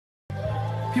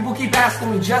People keep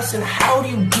asking me, Justin, how do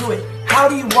you do it? How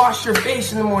do you wash your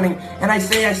face in the morning? And I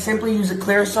say I simply use a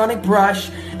Clarisonic brush,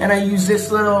 and I use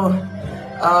this little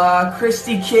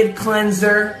Christie Kid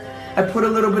cleanser. I put a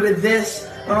little bit of this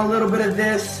on a little bit of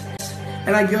this,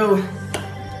 and I go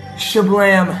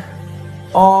shablam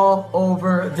all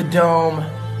over the dome.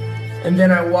 And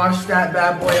then I wash that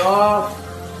bad boy off.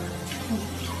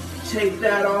 Take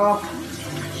that off.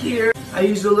 Here, I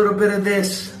use a little bit of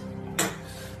this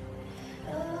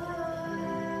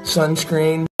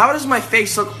sunscreen. How does my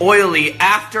face look oily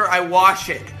after I wash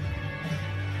it?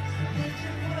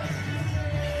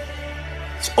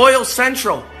 It's oil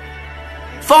central.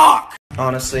 Fuck!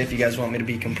 Honestly, if you guys want me to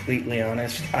be completely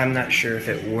honest, I'm not sure if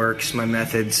it works, my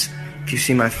methods. If you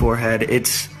see my forehead,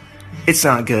 it's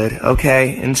not good,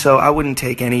 okay? And so I wouldn't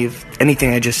take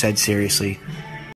anything I just said seriously.